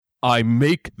I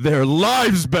make their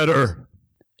lives better.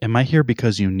 Am I here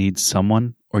because you need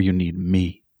someone or you need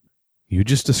me? You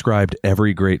just described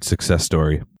every great success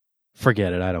story.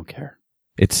 Forget it. I don't care.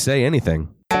 It's Say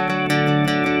Anything.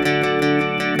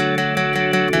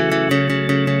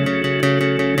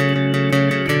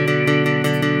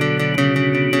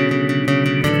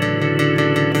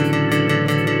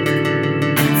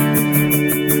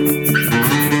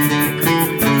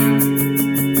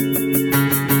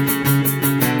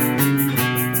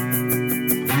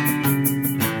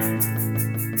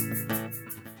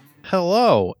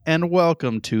 Hello, and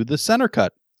welcome to The Center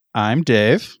Cut. I'm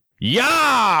Dave.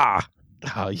 Yeah!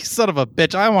 Oh, you son of a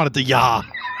bitch. I wanted to yah.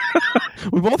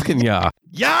 We both can yeah.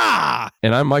 Yeah!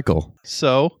 And I'm Michael.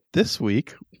 So, this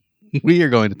week, we are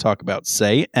going to talk about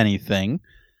Say Anything.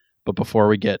 But before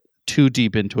we get too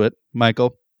deep into it,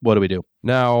 Michael, what do we do?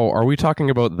 Now, are we talking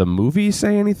about the movie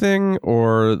Say Anything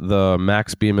or the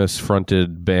Max Bemis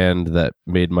fronted band that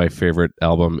made my favorite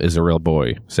album Is a Real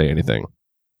Boy Say Anything?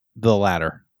 The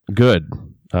latter. Good.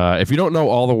 If you don't know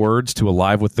all the words to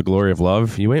Alive with the Glory of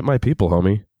Love, you ain't my people,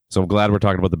 homie. So I'm glad we're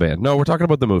talking about the band. No, we're talking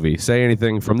about the movie Say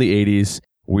Anything from the 80s.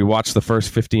 We watched the first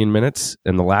 15 minutes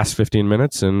and the last 15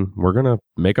 minutes, and we're going to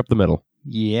make up the middle.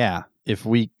 Yeah. If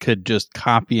we could just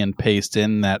copy and paste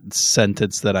in that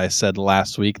sentence that I said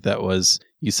last week, that was,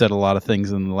 you said a lot of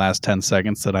things in the last 10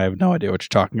 seconds that I have no idea what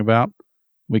you're talking about.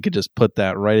 We could just put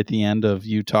that right at the end of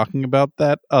you talking about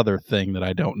that other thing that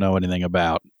I don't know anything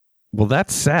about. Well,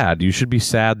 that's sad. You should be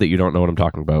sad that you don't know what I'm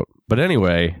talking about. But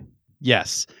anyway.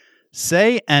 Yes.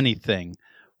 Say Anything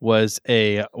was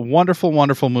a wonderful,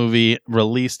 wonderful movie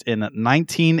released in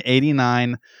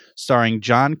 1989, starring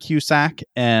John Cusack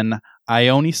and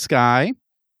Ione Skye,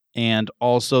 and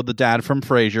also the dad from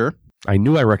Frasier. I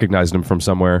knew I recognized him from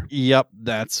somewhere. Yep,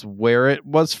 that's where it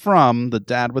was from, the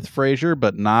dad with Frasier,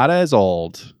 but not as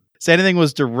old. Say Anything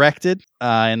was directed,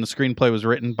 and the screenplay was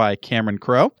written by Cameron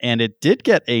Crowe, and it did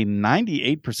get a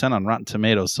 98% on Rotten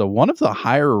Tomatoes, so one of the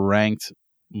higher-ranked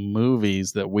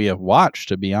movies that we have watched,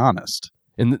 to be honest.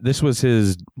 And this was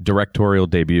his directorial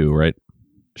debut, right?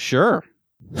 Sure.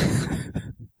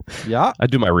 Yeah. I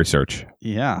do my research.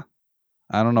 Yeah.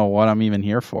 I don't know what I'm even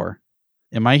here for.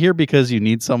 Am I here because you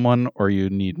need someone or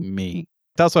you need me?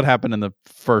 That's what happened in the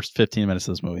first 15 minutes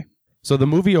of this movie. So the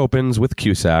movie opens with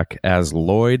Cusack as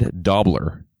Lloyd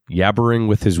Dobler, yabbering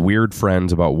with his weird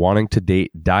friends about wanting to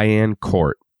date Diane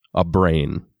Court, a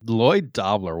brain. Lloyd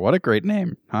Dobler, what a great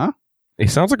name, huh? He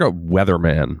sounds like a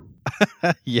weatherman.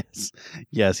 Yes.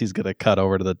 Yes, he's going to cut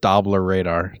over to the Dobler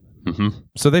radar. Mm-hmm.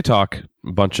 So they talk,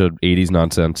 a bunch of 80s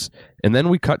nonsense, and then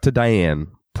we cut to Diane,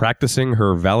 practicing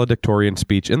her valedictorian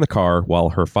speech in the car while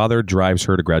her father drives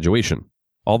her to graduation.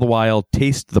 All the while,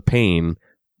 Taste the Pain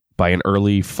by an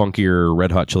early, funkier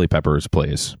Red Hot Chili Peppers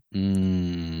plays.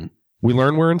 We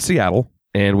learn we're in Seattle,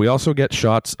 and we also get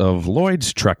shots of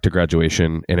Lloyd's trek to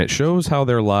graduation, and it shows how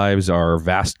their lives are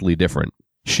vastly different.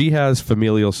 She has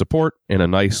familial support and a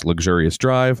nice, luxurious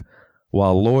drive,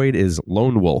 while Lloyd is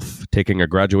lone wolf, taking a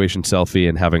graduation selfie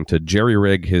and having to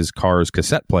jerry-rig his car's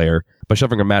cassette player by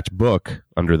shoving a match book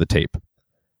under the tape.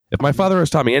 If my father has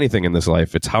taught me anything in this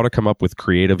life, it's how to come up with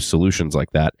creative solutions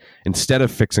like that instead of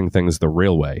fixing things the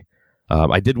real way.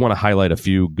 I did want to highlight a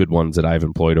few good ones that I've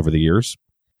employed over the years.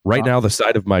 Right now, the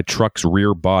side of my truck's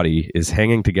rear body is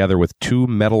hanging together with two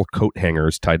metal coat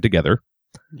hangers tied together.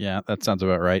 Yeah, that sounds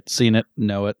about right. Seen it,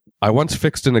 know it. I once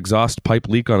fixed an exhaust pipe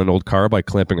leak on an old car by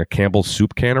clamping a Campbell's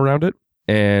soup can around it.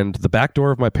 And the back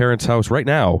door of my parents' house right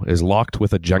now is locked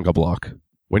with a Jenga block.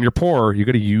 When you're poor, you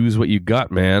got to use what you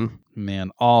got, man.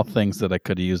 Man, all things that I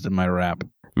could have used in my rap.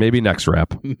 Maybe next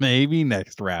rap. Maybe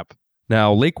next rap.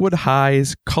 Now, Lakewood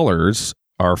High's colors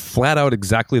are flat out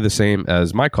exactly the same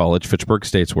as my college, Fitchburg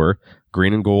State's were.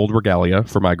 Green and gold regalia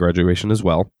for my graduation as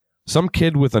well. Some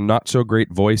kid with a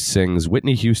not-so-great voice sings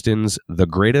Whitney Houston's The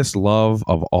Greatest Love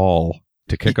of All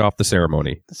to kick off the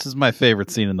ceremony. This is my favorite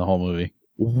scene in the whole movie.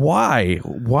 Why?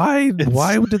 Why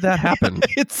did that happen?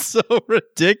 It's so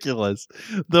ridiculous.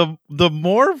 The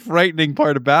more frightening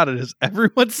part about it is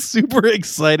everyone's super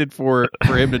excited for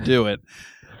him to do it.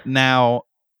 Now,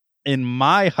 in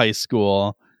my high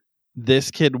school, this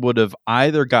kid would have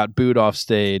either got booed off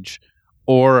stage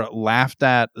or laughed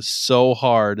at so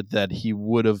hard that he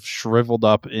would have shriveled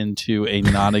up into a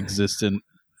non-existent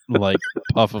like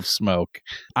puff of smoke.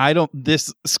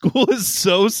 This school is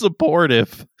so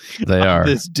supportive. They are.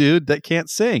 This dude that can't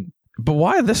sing. But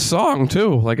why this song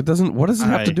too? Like what does it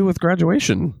have to do with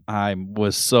graduation? I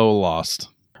was so lost.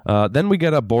 Then we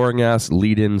get a boring ass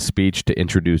lead-in speech to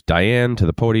introduce Diane to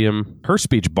the podium. Her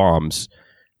speech bombs.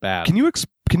 Bad. Can you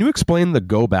explain the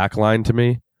go back line to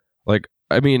me? Like,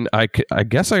 I mean, I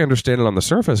guess I understand it on the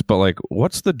surface, but like,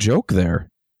 what's the joke there?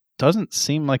 Doesn't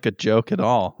seem like a joke at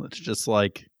all. It's just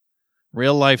like,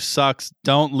 real life sucks.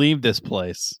 Don't leave this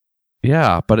place.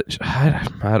 Yeah, but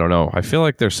I don't know. I feel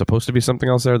like there's supposed to be something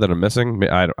else there that I'm missing.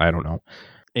 I don't know.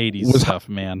 80s stuff,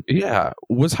 man. Yeah.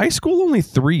 Was high school only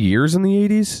 3 years in the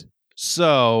 80s?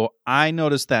 So I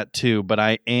noticed that too, but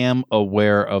I am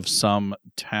aware of some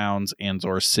towns and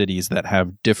or cities that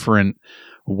have different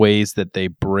ways that they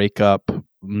break up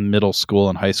middle school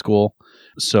and high school.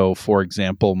 So, for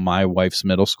example, my wife's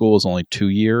middle school was only 2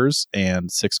 years, and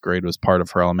 6th grade was part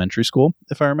of her elementary school,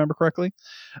 if I remember correctly.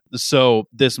 So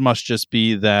this must just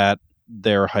be that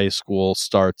their high school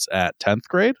starts at 10th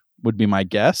grade, would be my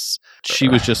guess. She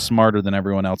was just smarter than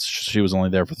everyone else. She was only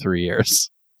there for 3 years.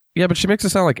 Yeah, but she makes it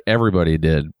sound like everybody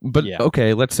did. But Yeah.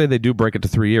 Okay, let's say they do break it to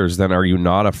 3 years. Then are you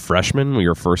not a freshman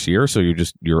your first year? So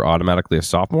you're automatically a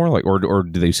sophomore? Like, or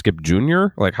do they skip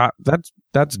junior? Like,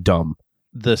 that's dumb.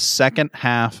 The second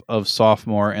half of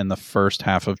sophomore and the first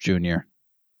half of junior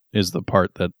is the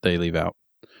part that they leave out.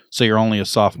 So you're only a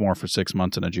sophomore for 6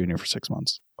 months and a junior for 6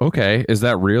 months. Okay, is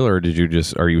that real, or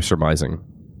are you surmising?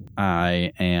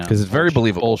 I am. 'Cause it's very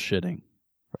believable. Bullshitting.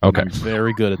 Okay, I'm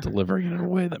very good at delivering it in a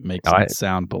way that makes it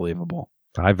sound believable.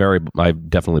 I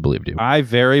definitely believed you. I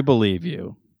very believe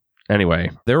you.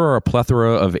 Anyway, there are a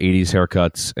plethora of 80s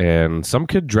haircuts, and some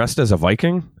kid dressed as a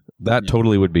Viking. That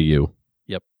totally would be you.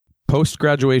 Yep.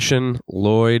 Post-graduation,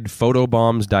 Lloyd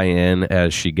photobombs Diane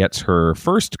as she gets her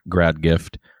first grad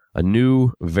gift, a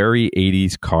new, very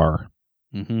 80s car.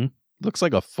 Mm-hmm. Looks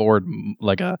like a Ford,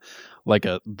 that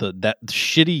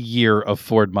shitty year of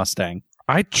Ford Mustang.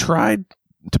 I tried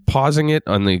to pausing it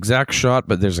on the exact shot,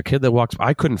 but there's a kid that walks.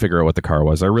 I couldn't figure out what the car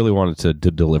was. I really wanted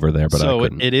to deliver there, but I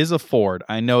couldn't. It is a Ford.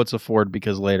 I know it's a Ford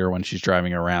because later when she's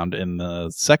driving around in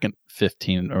the second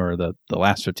 15 or the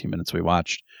last 15 minutes we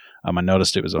watched, I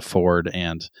noticed it was a Ford,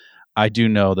 and I do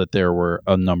know that there were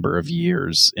a number of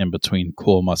years in between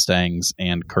cool Mustangs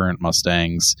and current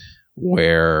Mustangs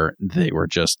where they were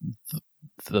just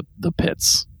the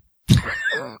pits.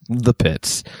 The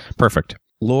pits. Perfect.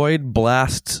 Lloyd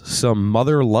blasts some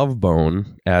mother love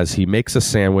bone as he makes a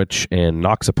sandwich and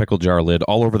knocks a pickle jar lid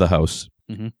all over the house.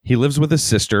 Mm-hmm. He lives with his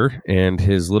sister, and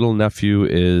his little nephew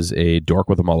is a dork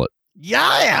with a mullet.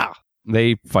 Yeah!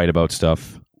 They fight about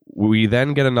stuff. We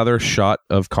then get another shot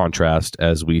of contrast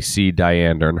as we see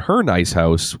Diane in her nice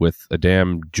house with a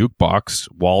damn jukebox,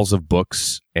 walls of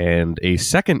books, and a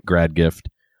second grad gift,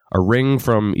 a ring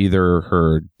from either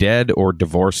her dead or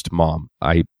divorced mom.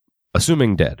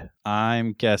 Assuming dead.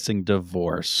 I'm guessing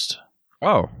divorced.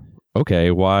 Oh,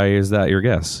 okay. Why is that your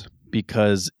guess?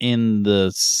 Because in the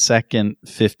second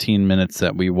 15 minutes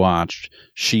that we watched,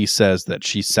 she says that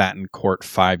she sat in court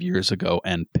 5 years ago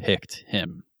and picked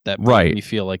him. That made me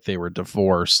feel like they were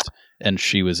divorced and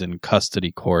she was in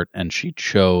custody court and she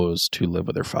chose to live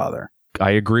with her father.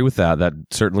 I agree with that. That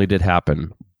certainly did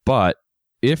happen. But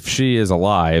if she is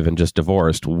alive and just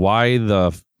divorced, why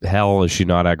the hell is she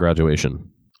not at graduation?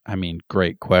 I mean,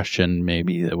 great question.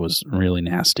 Maybe it was really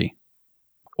nasty.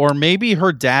 Or maybe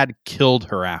her dad killed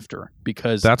her after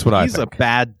because that's what he's a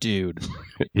bad dude.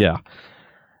 Yeah.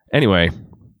 Anyway,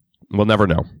 we'll never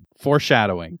know.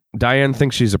 Foreshadowing. Diane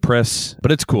thinks she's a priss,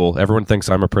 but it's cool. Everyone thinks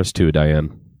I'm a priss too,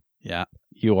 Diane. Yeah,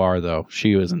 you are, though.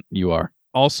 She isn't. You are.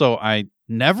 Also,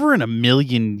 never in a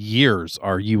million years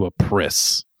are you a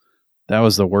priss. That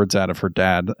was the words out of her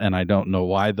dad, and I don't know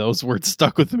why those words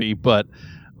stuck with me, but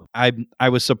I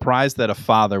was surprised that a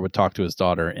father would talk to his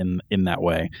daughter in that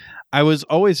way. I was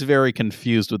always very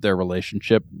confused with their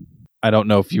relationship. I don't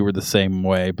know if you were the same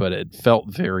way, but it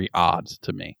felt very odd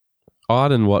to me.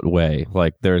 Odd in what way?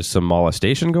 Like there's some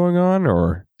molestation going on,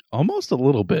 or? Almost a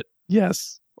little bit,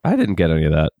 yes. I didn't get any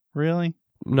of that. Really?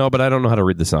 No, but I don't know how to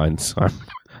read the signs.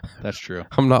 That's true.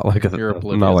 I'm not like a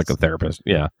therapist.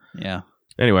 Yeah. Yeah.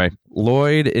 Anyway,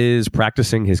 Lloyd is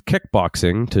practicing his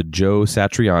kickboxing to Joe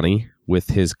Satriani with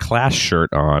his class shirt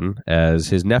on as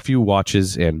his nephew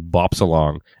watches and bops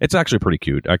along. It's actually pretty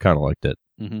cute. I kind of liked it.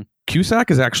 Mm-hmm.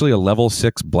 Cusack is actually a level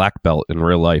 6 black belt in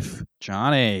real life.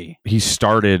 Johnny. He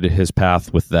started his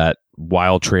path with that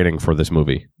while training for this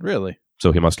movie. Really?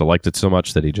 So he must have liked it so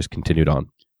much that he just continued on.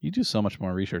 You do so much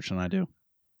more research than I do.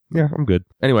 Yeah, I'm good.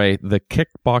 Anyway, the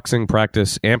kickboxing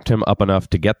practice amped him up enough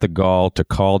to get the gall to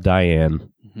call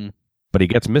Diane. Mm-hmm. But he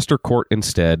gets Mr. Court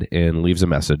instead and leaves a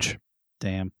message.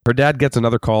 Damn. Her dad gets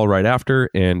another call right after,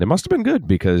 and it must have been good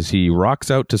because he rocks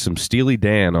out to some Steely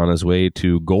Dan on his way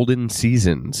to Golden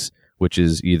Seasons, which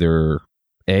is either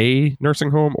a nursing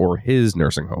home or his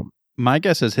nursing home. My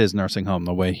guess is his nursing home,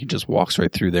 the way he just walks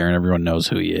right through there and everyone knows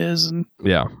who he is. And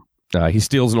yeah. He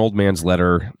steals an old man's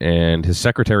letter, and his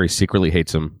secretary secretly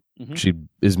hates him. Mhm. She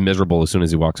is miserable as soon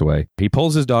as he walks away. He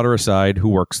pulls his daughter aside, who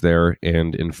works there,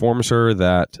 and informs her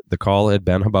that the call had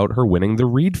been about her winning the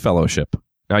Reed Fellowship.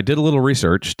 Now, I did a little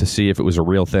research to see if it was a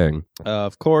real thing.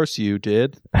 Of course you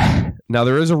did. Now,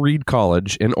 there is a Reed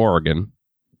College in Oregon.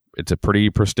 It's a pretty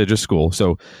prestigious school,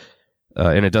 so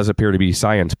and it does appear to be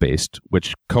science-based,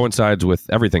 which coincides with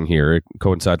everything here. It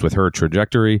coincides with her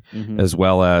trajectory, as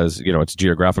well as, it's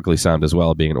geographically sound as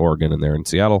well, being in Oregon and there in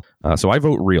Seattle. So I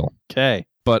vote real. Okay.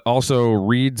 But also,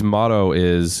 Reed's motto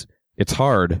is, it's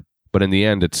hard, but in the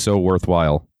end, it's so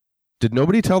worthwhile. Did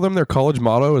nobody tell them their college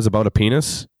motto is about a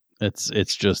penis?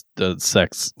 It's just the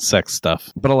sex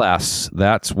stuff. But alas,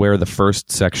 that's where the first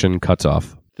section cuts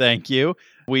off. Thank you.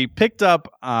 We picked up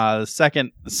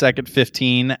second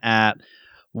 15 at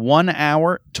 1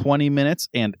 hour, 20 minutes,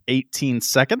 and 18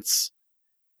 seconds.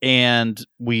 And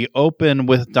we open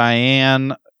with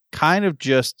Diane kind of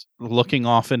just looking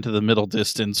off into the middle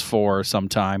distance for some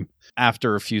time.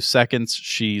 After a few seconds,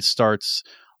 she starts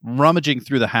rummaging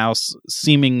through the house,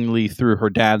 seemingly through her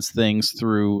dad's things,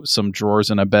 through some drawers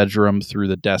in a bedroom, through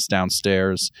the desk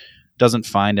downstairs, doesn't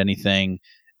find anything,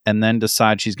 and then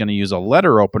decides she's going to use a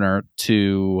letter opener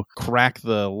to crack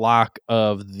the lock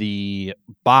of the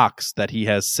box that he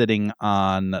has sitting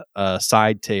on a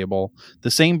side table,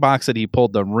 the same box that he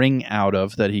pulled the ring out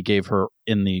of that he gave her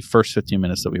in the first 15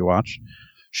 minutes that we watched.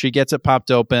 She gets it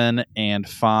popped open and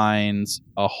finds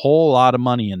a whole lot of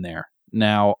money in there.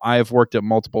 Now, I've worked at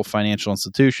multiple financial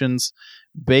institutions.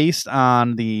 Based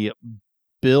on the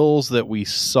bills that we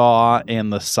saw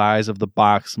and the size of the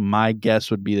box, my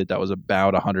guess would be that was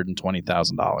about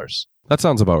 $120,000. That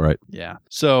sounds about right. Yeah.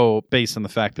 So based on the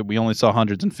fact that we only saw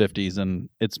hundreds and fifties, and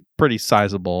it's pretty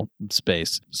sizable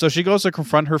space. So she goes to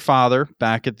confront her father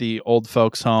back at the old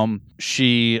folks' home.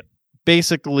 She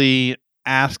basically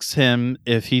asks him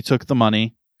if he took the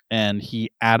money, and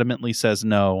he adamantly says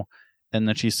no. And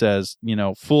then she says,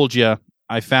 fooled you.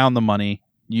 I found the money,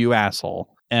 you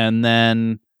asshole. And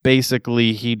then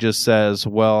basically he just says,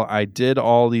 well, I did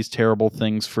all these terrible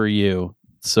things for you,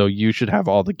 so you should have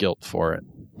all the guilt for it.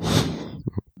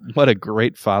 What a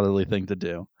great fatherly thing to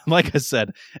do. Like I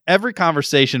said, every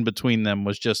conversation between them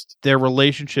was just, their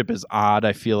relationship is odd.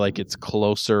 I feel like it's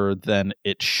closer than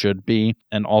it should be.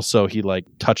 And also he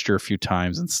touched her a few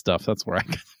times and stuff. That's where I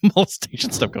got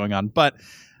molestation stuff going on. But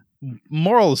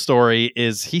moral of the story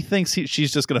is he thinks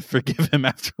she's just going to forgive him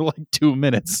after 2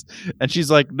 minutes. And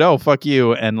she's like, no, fuck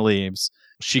you, and leaves.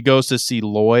 She goes to see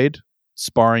Lloyd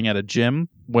sparring at a gym.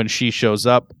 When she shows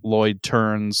up, Lloyd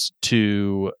turns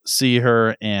to see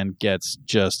her and gets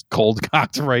just cold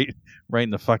cocked right in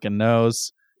the fucking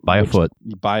nose. By a foot.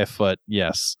 By a foot,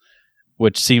 yes.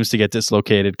 Which seems to get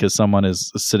dislocated because someone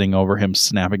is sitting over him,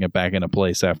 snapping it back into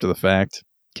place after the fact.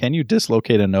 Can you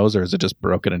dislocate a nose, or is it just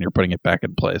broken and you're putting it back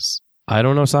in place? I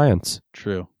don't know science.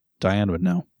 True. Diane would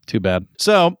know. Too bad.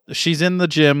 So she's in the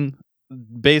gym,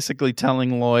 basically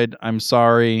telling Lloyd, I'm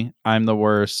sorry, I'm the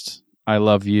worst, I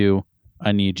love you,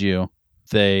 I need you.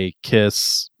 They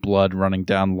kiss, blood running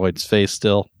down Lloyd's face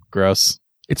still. Gross.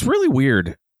 It's really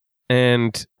weird.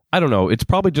 And I don't know, it's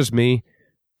probably just me,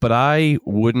 but I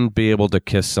wouldn't be able to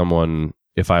kiss someone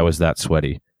if I was that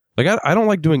sweaty. I don't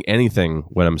like doing anything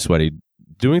when I'm sweaty.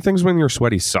 Doing things when you're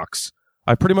sweaty sucks.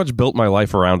 I pretty much built my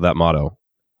life around that motto.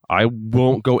 I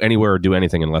won't go anywhere or do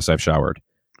anything unless I've showered.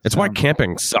 It's why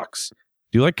camping sucks.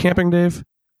 Do you like camping, Dave?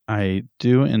 I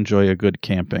do enjoy a good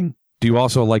camping. Do you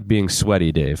also like being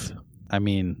sweaty, Dave? I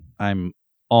mean, I'm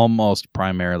almost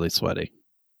primarily sweaty.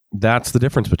 That's the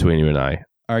difference between you and I.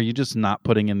 Are you just not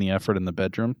putting in the effort in the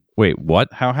bedroom? Wait,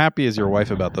 what? How happy is your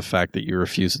wife about the fact that you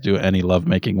refuse to do any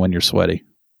lovemaking when you're sweaty?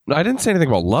 I didn't say anything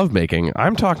about lovemaking.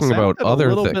 I'm talking about other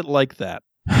things. A little bit like that.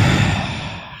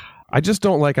 I just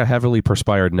don't like a heavily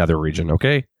perspired nether region,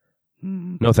 okay?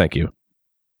 No, thank you.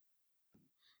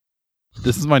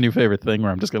 This is my new favorite thing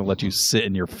where I'm just going to let you sit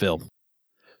in your filth.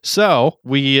 So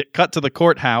we cut to the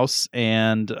courthouse,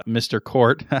 and Mr.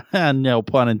 Court, no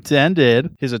pun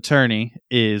intended, his attorney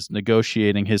is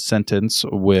negotiating his sentence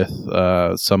with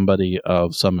somebody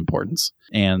of some importance.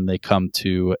 And they come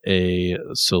to a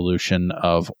solution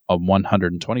of a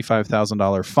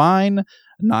 $125,000 fine,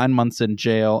 9 months in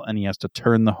jail, and he has to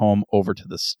turn the home over to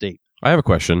the state. I have a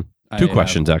question. Two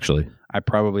questions, actually. I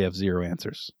probably have zero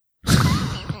answers.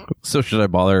 So should I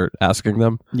bother asking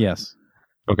them? Yes.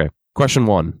 Okay. Question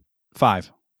 1.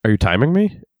 5. Are you timing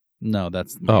me? No,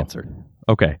 that's the answer.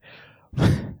 Okay.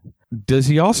 Does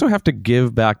he also have to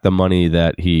give back the money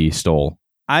that he stole?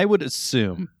 I would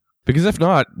assume Because if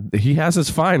not, he has his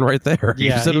fine right there.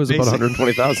 Yeah, you said it was about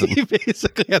 120,000. He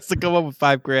basically has to come up with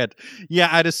 $5,000. Yeah,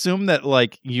 I'd assume that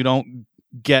like you don't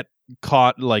get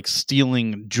caught like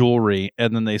stealing jewelry,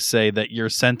 and then they say that your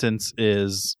sentence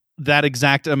is that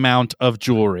exact amount of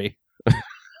jewelry.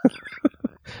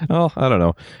 Oh, I don't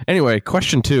know. Anyway,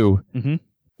 question 2. Mm-hmm.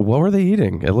 What were they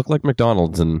eating? It looked like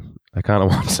McDonald's, and I kind of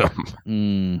want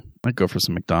some. I'd go for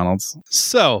some McDonald's.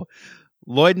 So,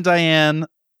 Lloyd and Diane,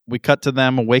 we cut to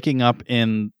them waking up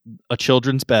in a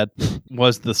children's bed.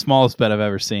 Was the smallest bed I've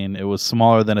ever seen. It was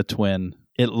smaller than a twin.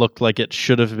 It looked like it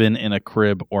should have been in a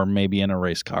crib or maybe in a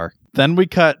race car. Then we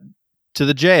cut to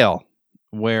the jail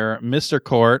where Mr.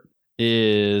 Court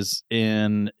is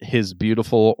in his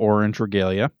beautiful orange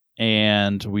regalia.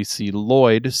 And we see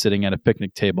Lloyd sitting at a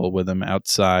picnic table with him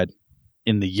outside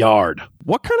in the yard.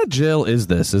 What kind of jail is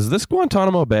this? Is this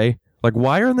Guantanamo Bay? Like,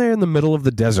 why are they in the middle of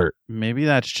the desert? Maybe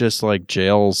that's just like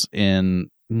jails in...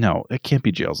 No, it can't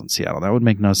be jails in Seattle. That would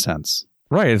make no sense.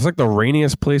 Right. It's like the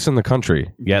rainiest place in the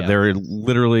country. Yet they're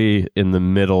literally in the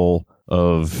middle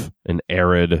of an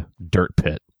arid dirt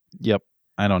pit. Yep.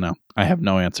 I don't know. I have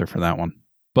no answer for that one.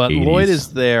 But 80s. Lloyd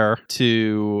is there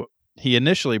to... He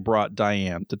initially brought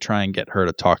Diane to try and get her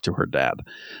to talk to her dad.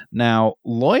 Now,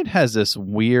 Lloyd has this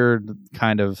weird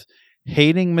kind of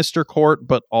hating Mr. Court,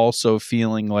 but also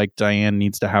feeling like Diane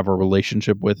needs to have a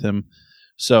relationship with him.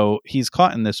 So he's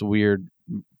caught in this weird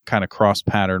kind of cross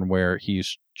pattern where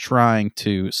he's trying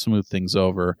to smooth things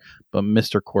over, but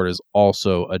Mr. Court is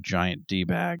also a giant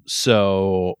D-bag.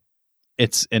 So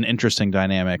it's an interesting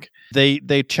dynamic.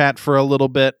 They chat for a little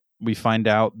bit. We find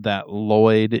out that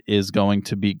Lloyd is going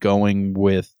to be going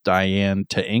with Diane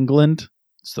to England.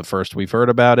 It's the first we've heard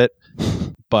about it,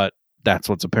 but that's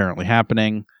what's apparently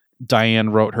happening. Diane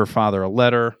wrote her father a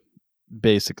letter,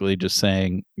 basically just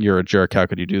saying, "You're a jerk. How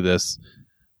could you do this?"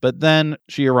 But then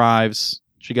she arrives.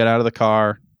 She got out of the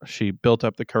car. She built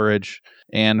up the courage,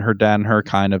 and her dad and her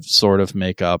kind of sort of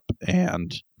make up,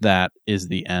 and that is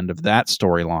the end of that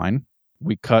storyline.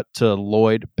 We cut to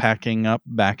Lloyd packing up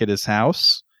back at his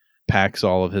house. Packs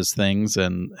all of his things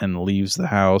and leaves the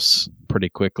house pretty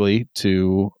quickly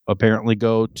to apparently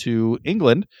go to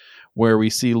England, where we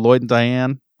see Lloyd and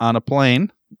Diane on a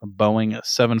plane, a Boeing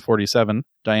 747.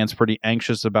 Diane's pretty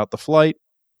anxious about the flight.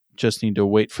 Just need to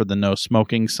wait for the no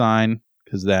smoking sign,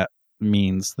 because that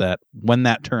means that when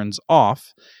that turns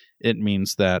off, it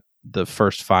means that the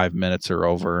first 5 minutes are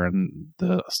over and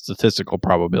the statistical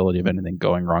probability of anything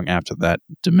going wrong after that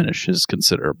diminishes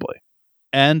considerably.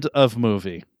 End of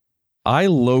movie. I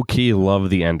low-key love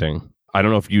the ending. I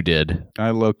don't know if you did. I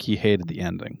low-key hated the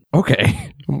ending.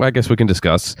 Okay. I guess we can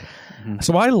discuss. Mm-hmm.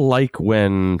 So I like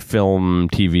when film,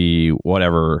 TV,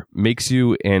 whatever, makes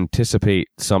you anticipate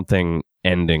something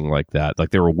ending like that.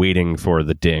 Like they were waiting for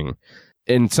the ding.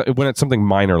 And so, when it's something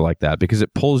minor like that, because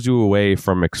it pulls you away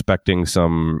from expecting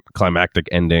some climactic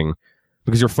ending,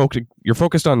 because you're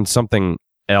focused on something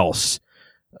else.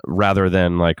 Rather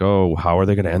than like, oh, how are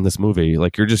they going to end this movie?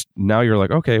 Like you're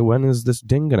like, okay, when is this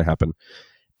ding going to happen?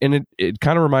 And it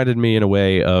kind of reminded me in a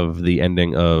way of the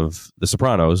ending of The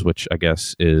Sopranos, which I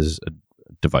guess is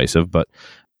divisive, but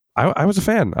I was a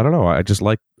fan. I don't know.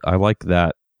 I like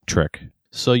that trick.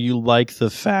 So you like the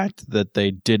fact that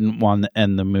they didn't want to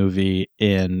end the movie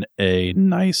in a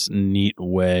nice, neat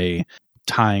way,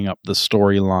 tying up the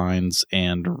storylines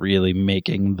and really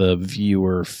making the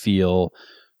viewer feel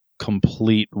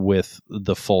complete with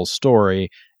the full story,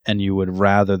 and you would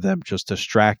rather them just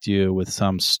distract you with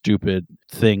some stupid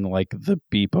thing like the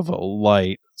beep of a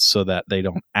light so that they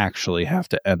don't actually have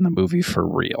to end the movie for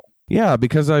real. Yeah,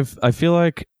 because I feel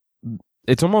like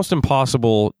it's almost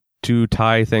impossible to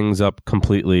tie things up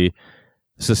completely,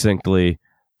 succinctly,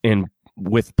 and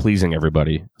with pleasing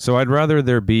everybody. So I'd rather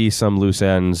there be some loose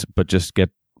ends, but just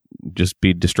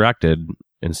be distracted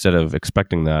instead of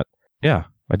expecting that. Yeah,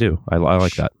 I do. I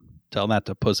like that. Tell that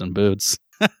to Puss in Boots.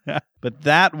 But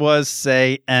that was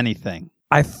Say Anything.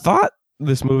 I thought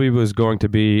this movie was going to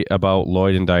be about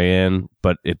Lloyd and Diane,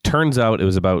 but it turns out it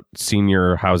was about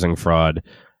senior housing fraud.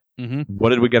 Mm-hmm. What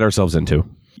did we get ourselves into?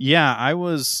 Yeah, I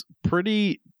was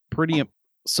pretty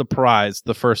surprised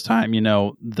the first time.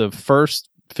 The first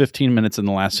 15 minutes and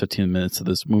the last 15 minutes of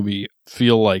this movie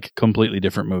feel like completely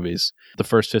different movies. The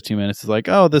first 15 minutes is like,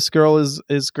 oh, this girl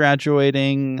is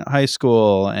graduating high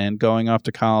school and going off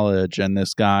to college, and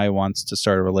this guy wants to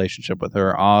start a relationship with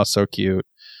her. Oh, so cute.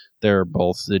 They're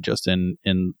both just in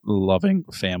loving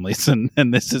families, and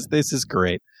this is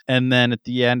great. And then at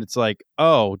the end, it's like,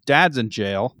 oh, dad's in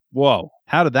jail. Whoa,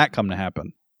 how did that come to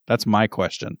happen? That's my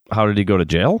question. How did he go to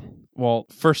jail? Well,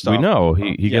 first off, We know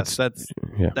he yes, gets.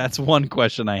 that's one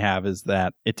question I have, is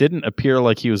that it didn't appear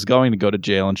like he was going to go to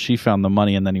jail, and she found the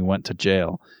money, and then he went to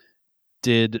jail.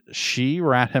 Did she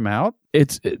rat him out?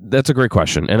 That's a great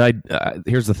question, and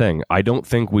here's the thing: I don't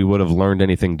think we would have learned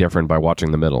anything different by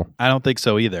watching the middle. I don't think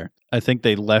so either. I think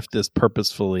they left this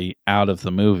purposefully out of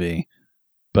the movie,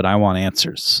 but I want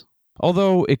answers.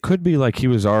 Although it could be like he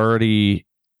was already.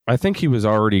 I think he was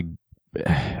already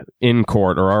in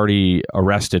court or already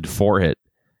arrested for it,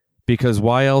 because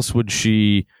why else would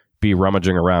she be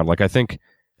rummaging around? Like I think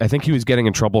he was getting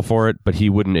in trouble for it, but he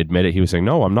wouldn't admit it. He was saying,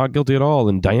 "No, I'm not guilty at all."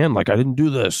 And Diane, like, I didn't do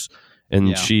this.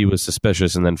 And she was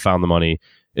suspicious and then found the money.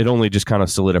 It only just kind of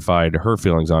solidified her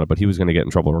feelings on it, but he was going to get in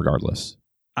trouble regardless.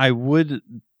 I would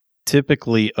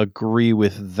typically agree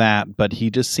with that, but he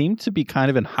just seemed to be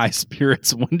kind of in high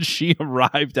spirits when she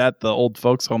arrived at the old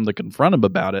folks' home to confront him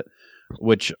about it,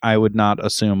 which I would not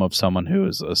assume of someone who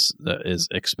is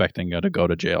expecting to go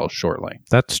to jail shortly.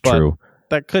 That's true.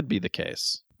 That could be the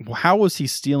case. How was he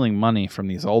stealing money from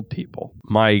these old people?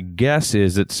 My guess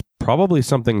is it's probably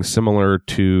something similar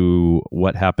to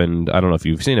what happened. I don't know if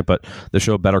you've seen it, but the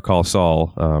show Better Call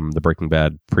Saul, the Breaking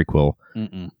Bad prequel.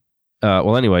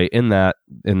 Well, anyway, in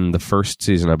the first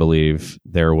season, I believe,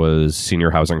 there was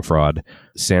senior housing fraud,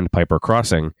 Sandpiper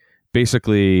Crossing.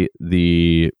 Basically,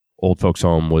 the old folks'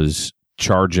 home was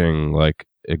charging like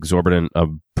exorbitant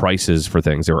prices for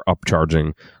things. They were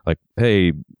upcharging, like,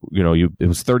 hey, it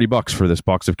was $30 for this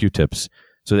box of Q-tips.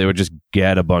 So they would just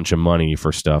get a bunch of money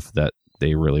for stuff that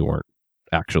they really weren't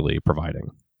actually providing.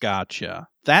 Gotcha.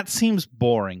 That seems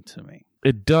boring to me.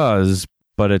 It does,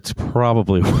 but it's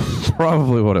probably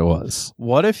what it was.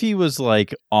 What if he was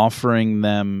like offering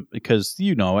them, because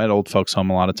at old folks' home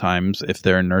a lot of times, if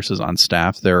there are nurses on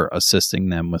staff, they're assisting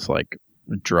them with like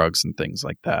drugs and things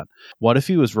like that. What if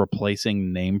he was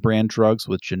replacing name brand drugs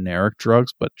with generic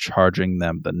drugs, but charging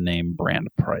them the name brand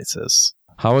prices?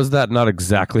 How is that not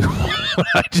exactly what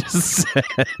I just said?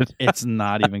 It's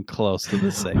not even close to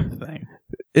the same thing.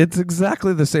 It's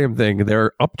exactly the same thing.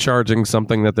 They're upcharging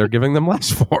something that they're giving them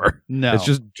less for. No. It's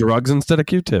just drugs instead of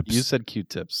Q-tips. You said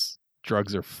Q-tips.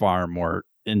 Drugs are far more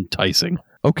enticing.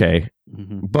 Okay.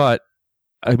 Mm-hmm. But,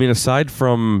 I mean, aside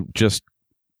from just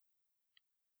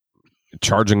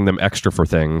charging them extra for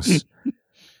things,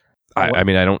 I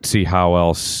mean, I don't see how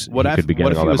else he could be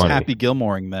getting all that money. What if he was Happy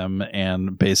Gilmoring them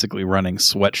and basically running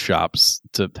sweatshops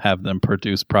to have them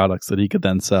produce products that he could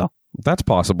then sell? That's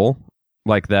possible.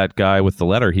 Like that guy with the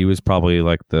letter, he was probably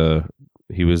like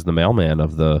he was the mailman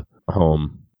of the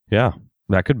home. Yeah,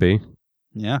 that could be.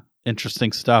 Yeah,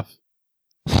 interesting stuff.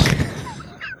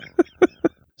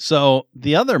 So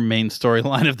the other main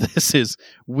storyline of this is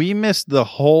we missed the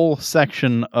whole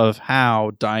section of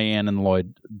how Diane and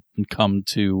Lloyd come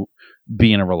to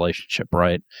be in a relationship,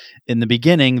 right? In the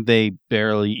beginning, they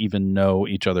barely even know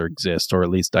each other exists, or at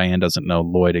least Diane doesn't know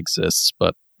Lloyd exists,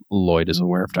 but Lloyd is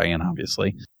aware of Diane,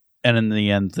 obviously. And in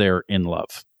the end, they're in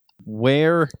love.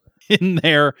 Where in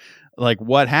there, like,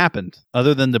 what happened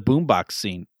other than the boombox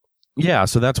scene? Yeah,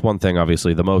 so that's one thing,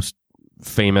 obviously. The most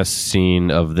famous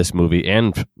scene of this movie,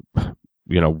 and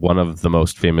one of the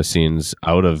most famous scenes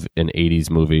out of an 80s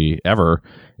movie ever,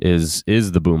 is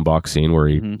the boombox scene where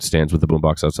he stands with the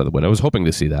boombox outside the window. I was hoping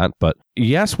to see that, but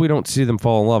yes, we don't see them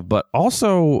fall in love, but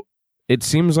also it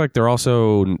seems like they're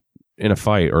also in a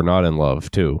fight or not in love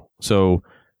too. So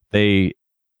they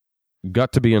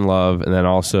got to be in love and then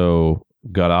also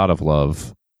got out of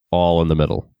love all in the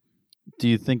middle. Do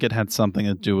you think it had something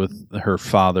to do with her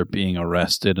father being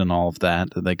arrested and all of that?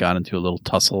 That they got into a little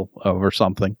tussle over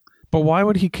something? But why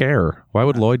would he care? Why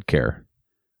would Lloyd care?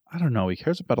 I don't know. He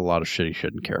cares about a lot of shit he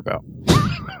shouldn't care about.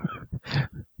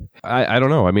 I don't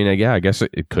know. I mean, yeah, I guess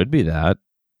it could be that.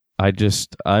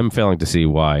 I'm failing to see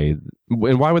why.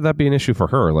 And why would that be an issue for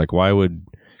her? Like, why would...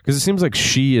 Because it seems like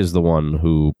she is the one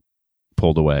who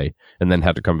pulled away and then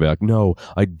had to come back. No,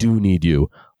 I do need you.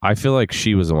 I feel like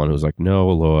she was the one who was like, no,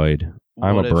 Lloyd,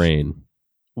 I'm a brain.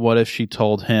 What if she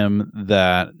told him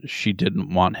that she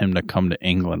didn't want him to come to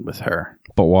England with her?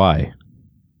 But why?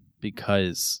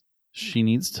 Because she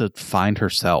needs to find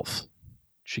herself.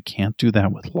 She can't do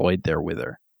that with Lloyd there with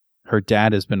her. Her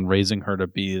dad has been raising her to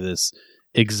be this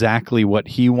exactly what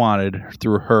he wanted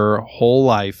through her whole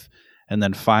life. And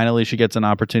then finally she gets an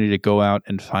opportunity to go out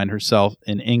and find herself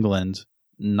in England,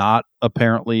 not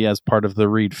apparently as part of the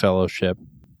Reed Fellowship.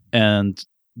 And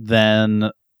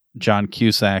then John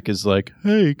Cusack is like,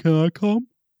 hey, can I come?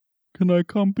 Can I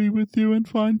come be with you and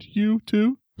find you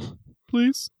too?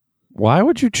 Please? Why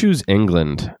would you choose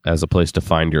England as a place to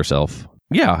find yourself?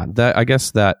 Yeah, I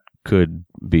guess that could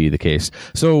be the case.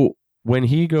 So when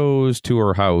he goes to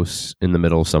her house in the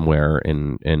middle somewhere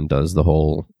and does the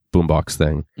whole boombox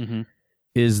thing,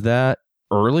 is that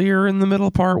earlier in the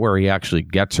middle part where he actually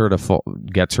gets her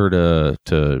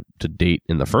to date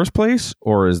in the first place,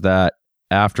 or is that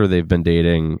after they've been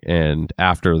dating and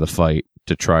after the fight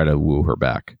to try to woo her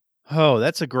back? Oh,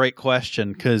 that's a great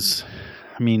question, because,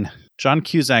 I mean, John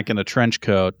Cusack in a trench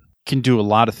coat can do a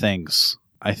lot of things.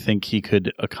 I think he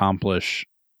could accomplish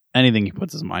anything he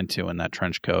puts his mind to in that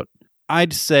trench coat.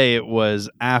 I'd say it was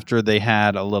after they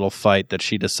had a little fight that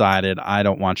she decided, I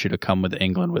don't want you to come with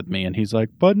England with me. And he's like,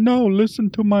 but no, listen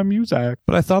to my music.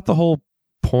 But I thought the whole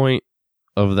point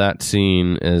of that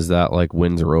scene is that, like,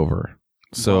 wins her over.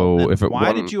 So Well, if it why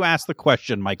wasn't- did you ask the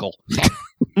question, Michael?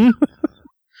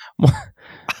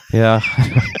 Yeah.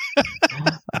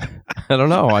 I don't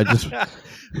know. I just,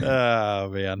 Oh,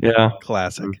 man. yeah.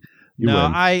 Classic. You No,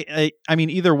 win. I mean,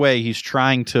 either way, he's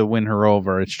trying to win her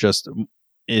over. It's just,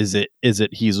 is it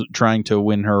he's trying to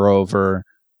win her over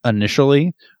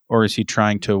initially, or is he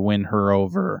trying to win her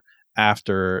over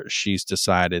after she's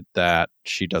decided that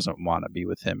she doesn't want to be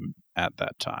with him at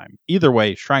that time? Either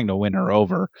way, he's trying to win her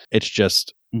over. It's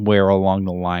just where along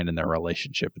the line in their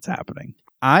relationship it's happening.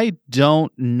 I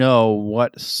don't know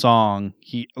what song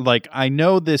I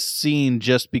know this scene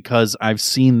just because I've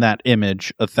seen that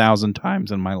image 1,000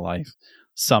 times in my life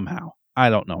somehow.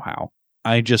 I don't know how.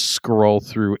 I just scroll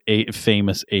through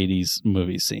famous 80s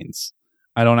movie scenes.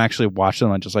 I don't actually watch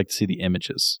them. I just like to see the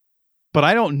images. But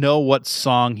I don't know what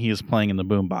song he is playing in the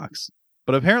boombox.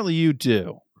 But apparently you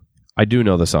do. I do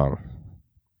know the song.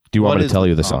 Do you want me to tell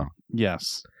you the song?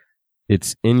 Yes.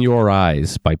 It's In Your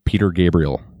Eyes by Peter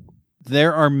Gabriel.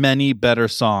 There are many better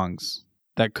songs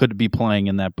that could be playing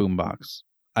in that boombox.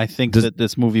 I think that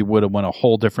this movie would have went a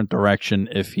whole different direction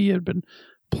if he had been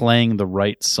playing the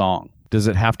right song. Does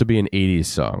it have to be an 80s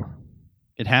song?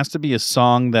 It has to be a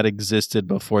song that existed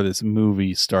before this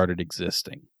movie started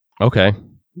existing. Okay.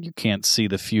 You can't see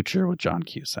the future with John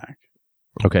Cusack.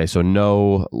 Okay, so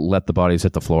no Let the Bodies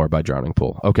Hit the Floor by Drowning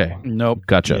Pool. Okay. Nope.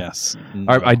 Gotcha. Yes.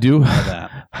 I do. none of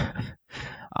that.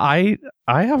 I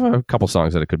have a couple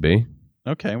songs that it could be.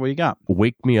 Okay, what you got?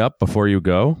 Wake Me Up Before You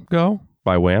Go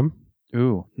by Wham.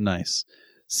 Ooh, nice.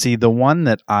 See, the one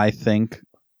that I think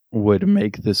would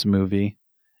make this movie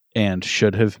and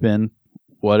should have been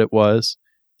what it was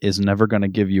is Never Gonna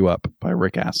Give You Up by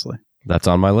Rick Astley. That's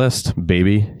on my list,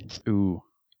 baby. Ooh.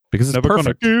 Because it's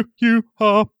perfect. Gonna give you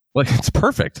up. Like, it's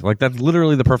perfect. Like, that's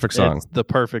literally the perfect song. It's the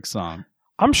perfect song.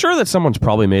 I'm sure that someone's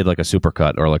probably made like a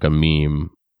supercut or like a meme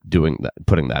doing that,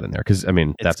 putting that in there. Because, I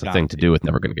mean, that's the gotta thing to do with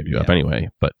Never Gonna Give You Up Yeah. anyway.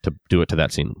 But to do it to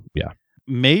that scene, yeah.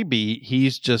 Maybe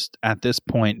he's just at this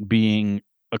point being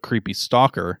a creepy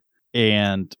stalker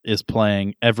and is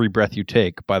playing Every Breath You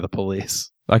Take by the Police.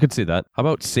 I could see that. How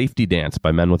about Safety Dance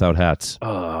by Men Without Hats?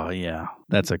 Oh, yeah.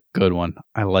 That's a good one.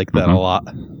 I like that a lot.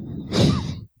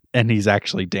 And he's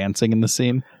actually dancing in the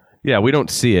scene. Yeah, we don't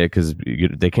see it because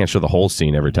they can't show the whole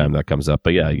scene every time that comes up.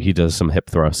 But yeah, he does some hip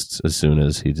thrusts as soon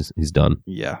as he's done.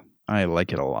 Yeah, I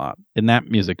like it a lot. In that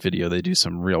music video, they do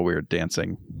some real weird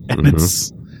dancing. And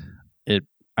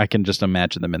I can just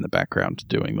imagine them in the background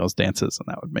doing those dances, and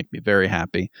that would make me very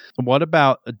happy. What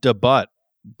about Debut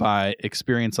by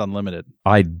Experience Unlimited?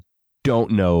 I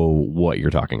don't know what you're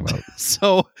talking about.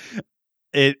 So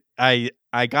I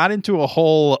got into a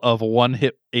hole of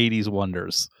one-hit 80s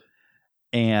wonders,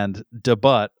 and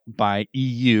Debut by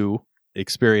EU,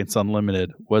 Experience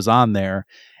Unlimited, was on there,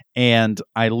 and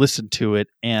I listened to it,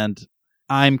 and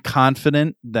I'm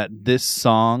confident that this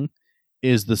song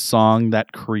is the song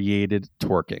that created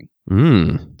twerking.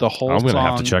 The whole I'm gonna song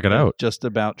have to check it out. just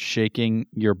about shaking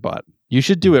your butt. You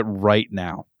should do it right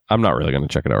now. I'm not really going to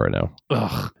check it out right now.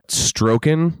 Ugh.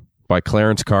 Strokin' by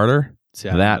Clarence Carter. See,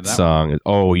 I don't know That song.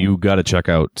 You got to check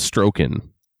out Strokin'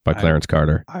 by Clarence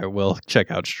Carter. I will check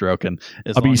out Strokin'.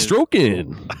 I'll be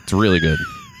stroking. It's really good.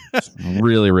 It's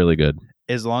really, really good.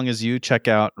 As long as you check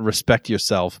out Respect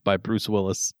Yourself by Bruce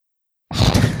Willis.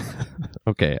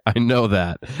 Okay, I know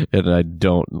that, and I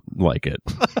don't like it.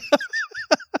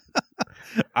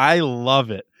 I love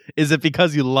it. Is it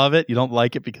because you love it? You don't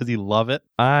like it because you love it?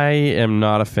 I am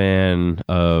not a fan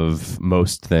of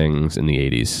most things in the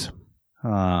 80s.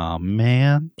 Oh,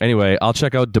 man. Anyway, I'll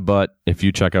check out Debut if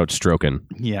you check out Strokin'.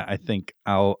 Yeah, I think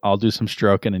I'll do some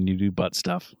stroking and you do butt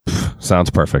stuff. Sounds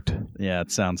perfect. Yeah,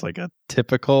 it sounds like a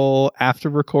typical after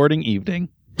recording evening.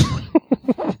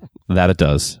 That it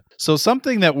does. So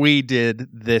something that we did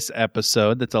this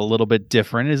episode that's a little bit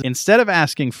different is instead of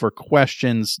asking for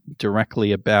questions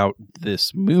directly about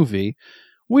this movie,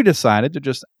 we decided to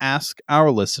just ask our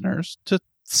listeners to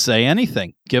say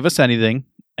anything. Give us anything,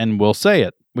 and we'll say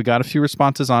it. we got a few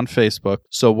responses on Facebook.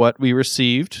 So what we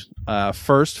received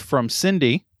first from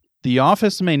Cindy, The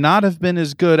Office may not have been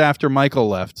as good after Michael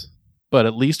left, but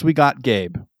at least we got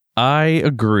Gabe. I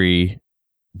agree,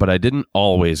 but I didn't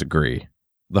always agree.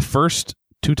 The first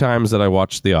 2 times that I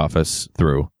watched The Office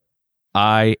through,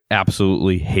 I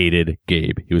absolutely hated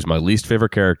Gabe. He was my least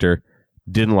favorite character.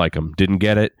 Didn't like him. Didn't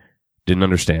get it. Didn't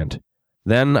understand.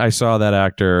 Then I saw that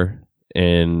actor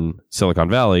in Silicon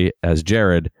Valley as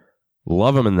Jared.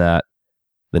 Love him in that.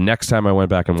 The next time I went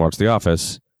back and watched The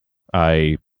Office,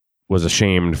 I was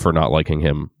ashamed for not liking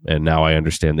him, and now I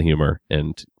understand the humor,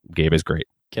 and Gabe is great.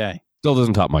 Okay. Still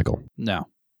doesn't top Michael. No.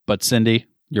 But Cindy,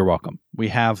 you're welcome. We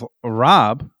have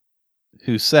Rob,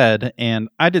 who said, and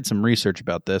I did some research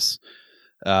about this,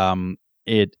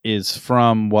 it is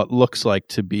from what looks like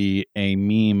to be a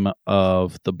meme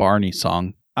of the Barney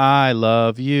song. I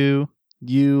love you,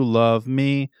 you love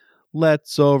me,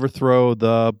 let's overthrow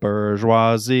the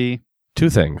bourgeoisie. 2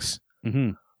 things.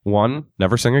 Mm-hmm. 1,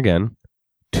 never sing again.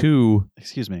 2,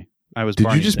 Excuse me. I was. did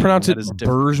Barney you just singing. pronounce That it is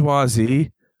different.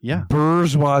 bourgeoisie? Yeah.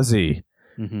 Bourgeoisie.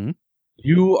 Mm-hmm.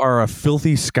 You are a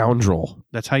filthy scoundrel.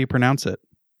 That's how you pronounce it.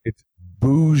 It's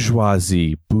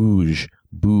bourgeoisie. Bouge.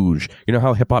 You know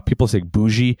how hip-hop people say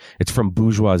bougie? It's from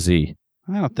bourgeoisie.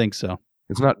 I don't think so.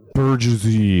 It's not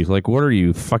bourgeoisie. Like, what are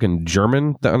you, fucking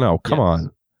German? No, come Yes.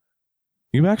 on.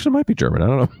 You actually might be German. I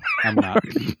don't know. I'm not.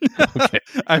 Okay.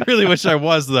 I really wish I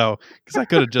was, though, because I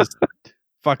could have just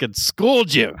fucking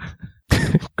schooled you.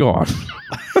 Go on.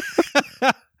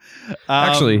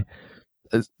 Actually,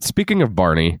 speaking of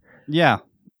Barney, Yeah.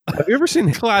 have you ever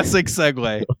seen Classic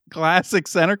segue. Classic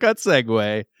center cut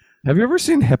segue.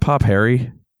 Hip Hop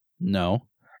Harry? No.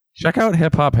 Check out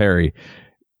Hip Hop Harry.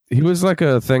 He was like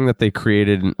a thing that they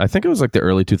created, I think it was like the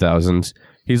early 2000s.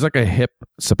 He's like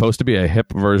supposed to be a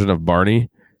hip version of Barney.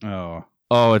 Oh,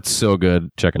 Oh, it's so good.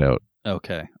 Check it out.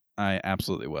 okay. I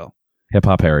absolutely will. Hip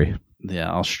Hop Harry. Yeah,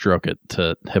 I'll stroke it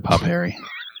to Hip Hop Harry.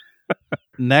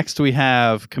 Next, we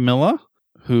have Camilla,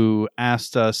 who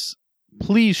asked us,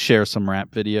 please share some rap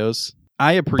videos.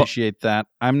 I appreciate that.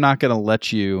 I'm not going to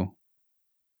let you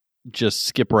just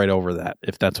skip right over that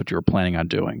if that's what you were planning on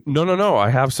doing. No. I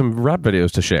have some rap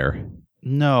videos to share.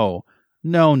 No.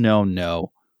 No,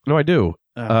 I do.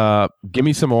 Give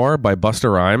Me Some More by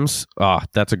Busta Rhymes.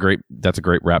 That's a great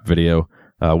rap video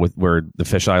with where the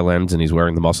fisheye lens and he's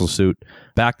wearing the muscle suit.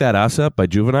 Back That Ass Up by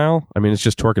Juvenile. I mean, it's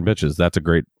just twerking bitches. That's a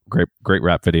great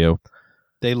rap video.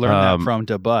 They learned that from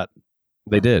Da Butt.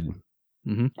 They did.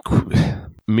 Mm-hmm.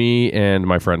 Me and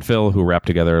my friend Phil, who rapped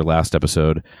together last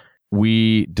episode,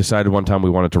 we decided one time we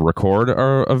wanted to record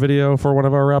a video for one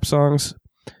of our rap songs.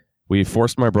 We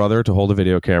forced my brother to hold a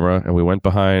video camera, and we went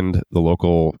behind the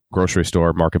local grocery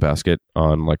store, Market Basket,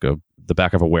 on like the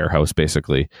back of a warehouse,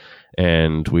 basically.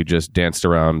 And we just danced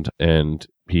around, and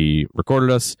he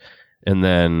recorded us. And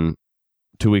then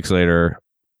 2 weeks later,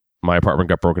 my apartment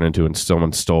got broken into, and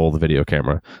someone stole the video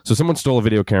camera. So someone stole a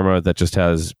video camera that just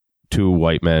has 2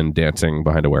 white men dancing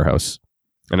behind a warehouse.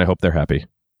 And I hope they're happy.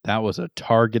 That was a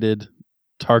targeted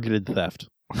theft.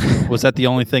 Was that the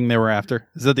only thing they were after?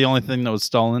 Is that the only thing that was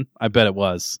stolen? I bet it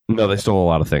was. No, they stole a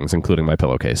lot of things, including my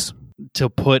pillowcase. To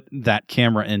put that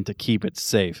camera in to keep it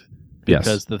safe. Yes.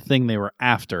 Because the thing they were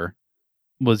after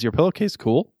was your pillowcase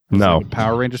cool? Was No. it like a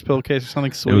Power Rangers pillowcase or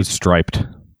something sweet? It was striped.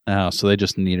 Oh, so they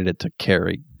just needed it to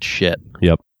carry shit.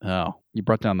 Yep. Oh, you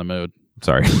brought down the mood.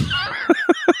 Sorry.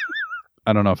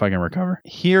 I don't know if I can recover.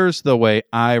 Here's the way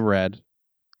I read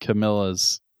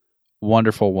Camilla's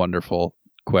wonderful, wonderful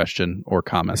question or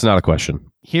comment. It's not a question.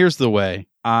 Here's the way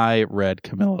I read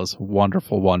Camilla's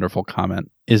wonderful, wonderful comment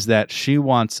is that she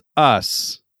wants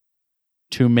us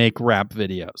to make rap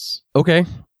videos. Okay.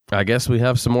 I guess we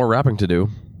have some more rapping to do.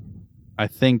 I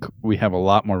think we have a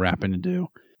lot more rapping to do.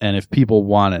 And if people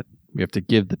want it, we have to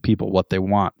give the people what they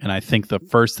want. And I think the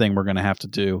first thing we're going to have to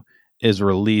do is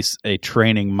release a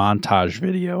training montage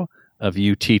video of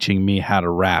you teaching me how to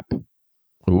rap.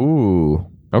 Ooh.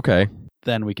 Okay.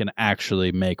 Then we can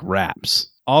actually make raps.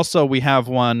 Also, we have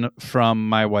one from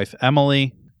my wife,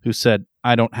 Emily, who said,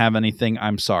 I don't have anything.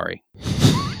 I'm sorry.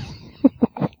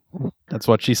 That's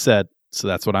what she said. So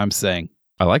that's what I'm saying.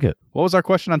 I like it. What was our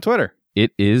question on Twitter?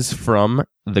 It is from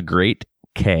the Great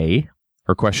K.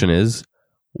 Her question is,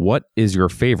 what is your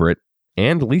favorite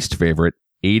and least favorite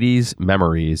 80s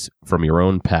memories from your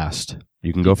own past?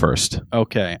 You can go first.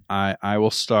 Okay, I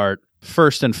will start.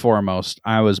 First and foremost,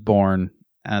 I was born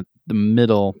at the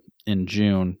middle in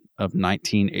June of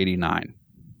 1989.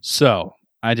 So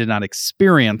I did not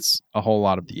experience a whole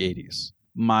lot of the 80s.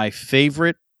 My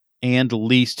favorite and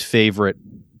least favorite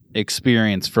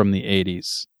experience from the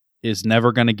 80s is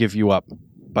Never Gonna Give You Up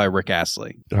by Rick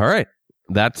Astley. All right.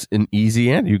 That's an easy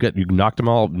answer. You knocked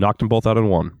them both out in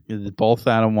one. Both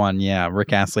out of one. Yeah,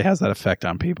 Rick Astley has that effect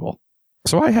on people.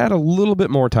 So I had a little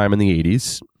bit more time in the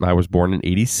 80s. I was born in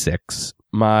 86.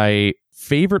 My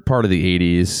favorite part of the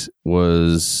 80s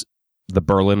was the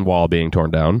Berlin Wall being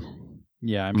torn down.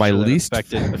 Yeah, I'm sure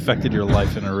that affected your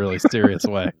life in a really serious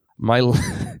way. My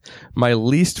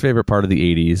least favorite part of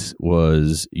the 80s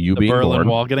was you being born. The Berlin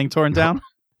Wall getting torn down?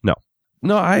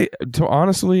 No,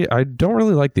 honestly, I don't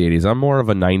really like the 80s. I'm more of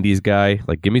a 90s guy.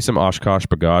 Like, give me some Oshkosh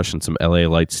Bagosh and some LA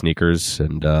Light sneakers,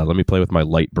 and let me play with my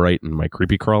Light Bright and my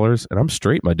creepy crawlers, and I'm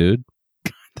straight, my dude.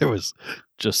 There was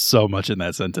just so much in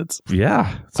that sentence.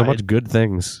 Yeah, much good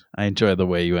things. I enjoy the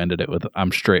way you ended it with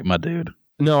 "I'm straight, my dude."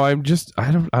 No, I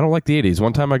don't like the 80s.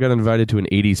 One time I got invited to an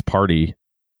 80s party,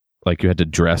 like you had to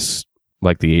dress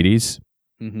like the 80s.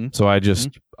 Mm-hmm. So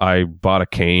I bought a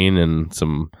cane and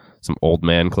some old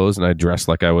man clothes, and I dressed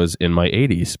like I was in my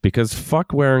 80s, because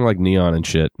fuck wearing like neon and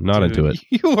shit. Not into it.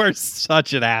 You are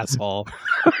such an asshole.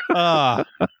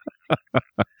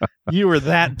 You were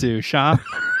that douche, huh?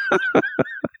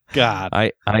 God.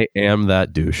 I am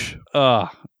that douche.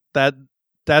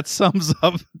 That sums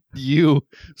up you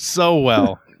so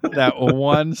well. That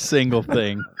one single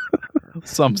thing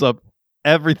sums up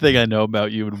everything I know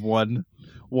about you in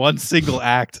one single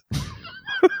act.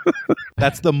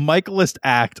 That's the Michaelist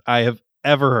act I have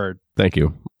ever heard. Thank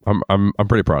you. I'm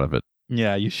pretty proud of it.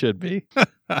 Yeah, you should be.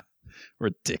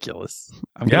 Ridiculous.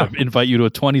 I'm gonna invite you to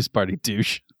a 20s party,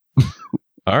 douche.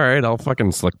 All right, I'll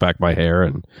fucking slick back my hair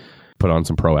and put on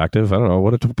some Proactive. I don't know,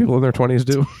 what do people in their 20s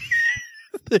do?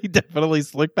 They definitely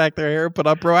slick back their hair and put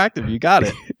on Proactive. You got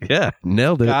it. Yeah,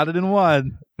 nailed it. Got it in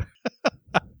one.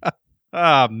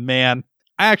 Oh, man.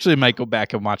 I actually might go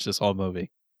back and watch this whole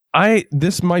movie.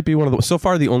 This might be one of so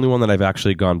far the only one that I've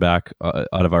actually gone back out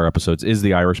of our episodes is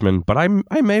The Irishman, but I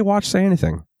may watch Say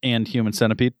Anything. And Human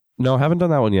Centipede? No, I haven't done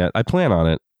that one yet. I plan on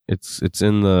it. It's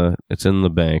in the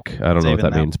bank. I don't know what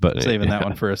that means, but saving that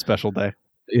one for a special day.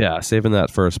 Yeah, saving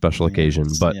that for a special occasion.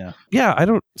 But I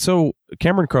don't. So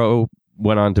Cameron Crowe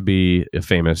went on to be a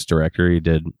famous director. He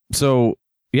did. So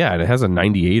yeah, it has a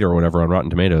 98 or whatever on Rotten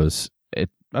Tomatoes.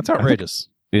 That's outrageous.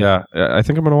 I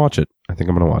think I'm going to watch it.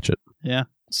 Yeah.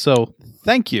 So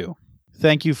thank you.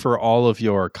 Thank you for all of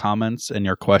your comments and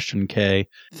your question, Kay.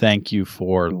 Thank you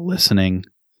for listening.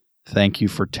 Thank you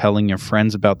for telling your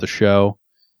friends about the show.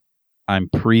 I'm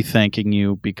pre-thanking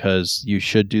you because you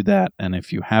should do that. And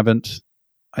if you haven't,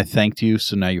 I thanked you,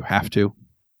 so now you have to.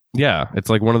 Yeah, it's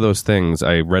like one of those things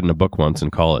I read in a book once in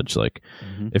college. Like,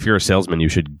 if you're a salesman, you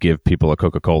should give people a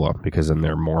Coca-Cola, because then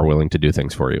they're more willing to do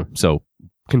things for you. So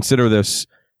consider this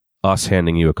us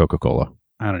handing you a Coca-Cola.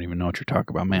 I don't even know what you're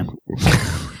talking about, man.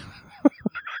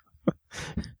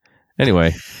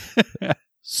 Anyway.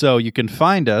 So you can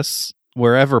find us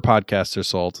wherever podcasts are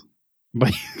sold.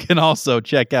 But you can also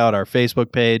check out our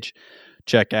Facebook page,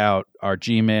 check out our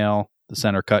Gmail, the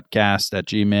Center Cut Cast at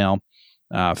Gmail.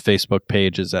 Facebook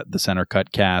page is at the Center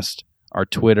Cut Cast. Our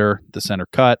Twitter, the Center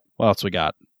Cut. What else we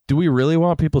got? Do we really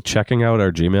want people checking out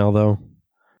our Gmail, though?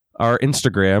 Our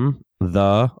Instagram,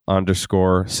 _center_cut,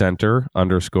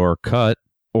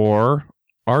 or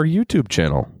our YouTube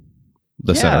channel,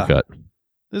 the Center Cut.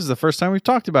 This is the first time we've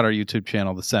talked about our YouTube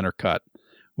channel, the Center Cut.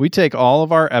 We take all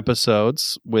of our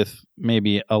episodes with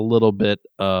maybe a little bit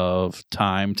of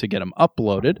time to get them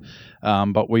uploaded,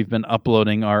 but we've been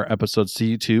uploading our episodes to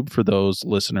YouTube for those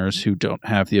listeners who don't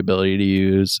have the ability to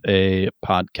use a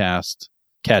podcast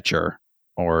catcher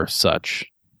or such.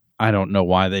 I don't know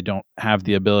why they don't have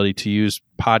the ability to use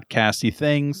podcasty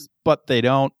things, but they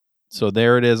don't. So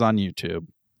there it is on YouTube.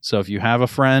 So if you have a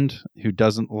friend who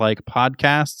doesn't like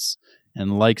podcasts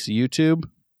and likes YouTube,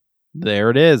 there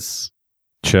it is.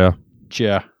 Cha.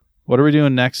 What are we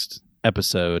doing next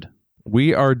episode?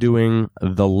 We are doing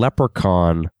The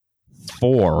Leprechaun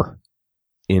 4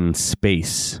 in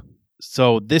space.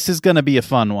 So this is going to be a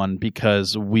fun one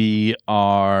because we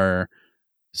are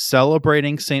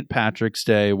celebrating St. Patrick's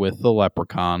Day with The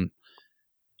Leprechaun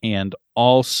and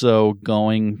also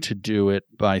going to do it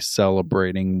by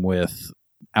celebrating with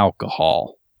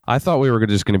alcohol. I thought we were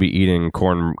just going to be eating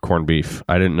corned beef.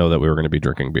 I didn't know that we were going to be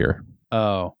drinking beer.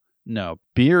 Oh. No,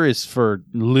 beer is for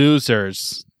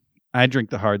losers. I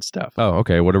drink the hard stuff. Oh,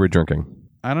 okay. What are we drinking?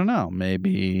 I don't know.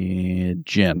 Maybe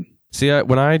gin. See,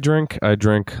 when I drink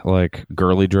like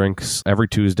girly drinks. Every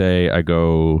Tuesday, I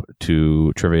go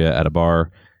to trivia at a bar,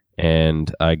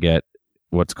 and I get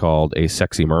what's called a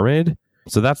sexy mermaid.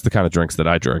 So that's the kind of drinks that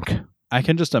I drink. I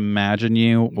can just imagine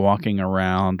you walking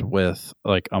around with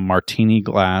like a martini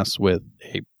glass with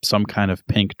some kind of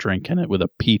pink drink in it with a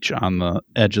peach on the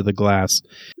edge of the glass,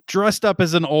 dressed up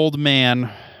as an old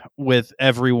man with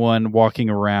everyone walking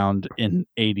around in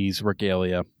 80s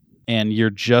regalia, and you're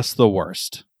just the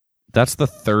worst. That's the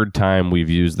third time we've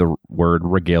used the word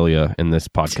regalia in this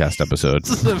podcast episode.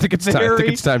 I think it's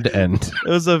time to end. It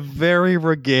was a very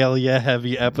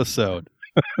regalia-heavy episode.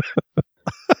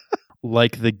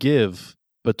 Like the give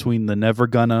between the Never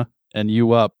Gonna and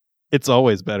You Up, it's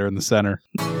always better in the center.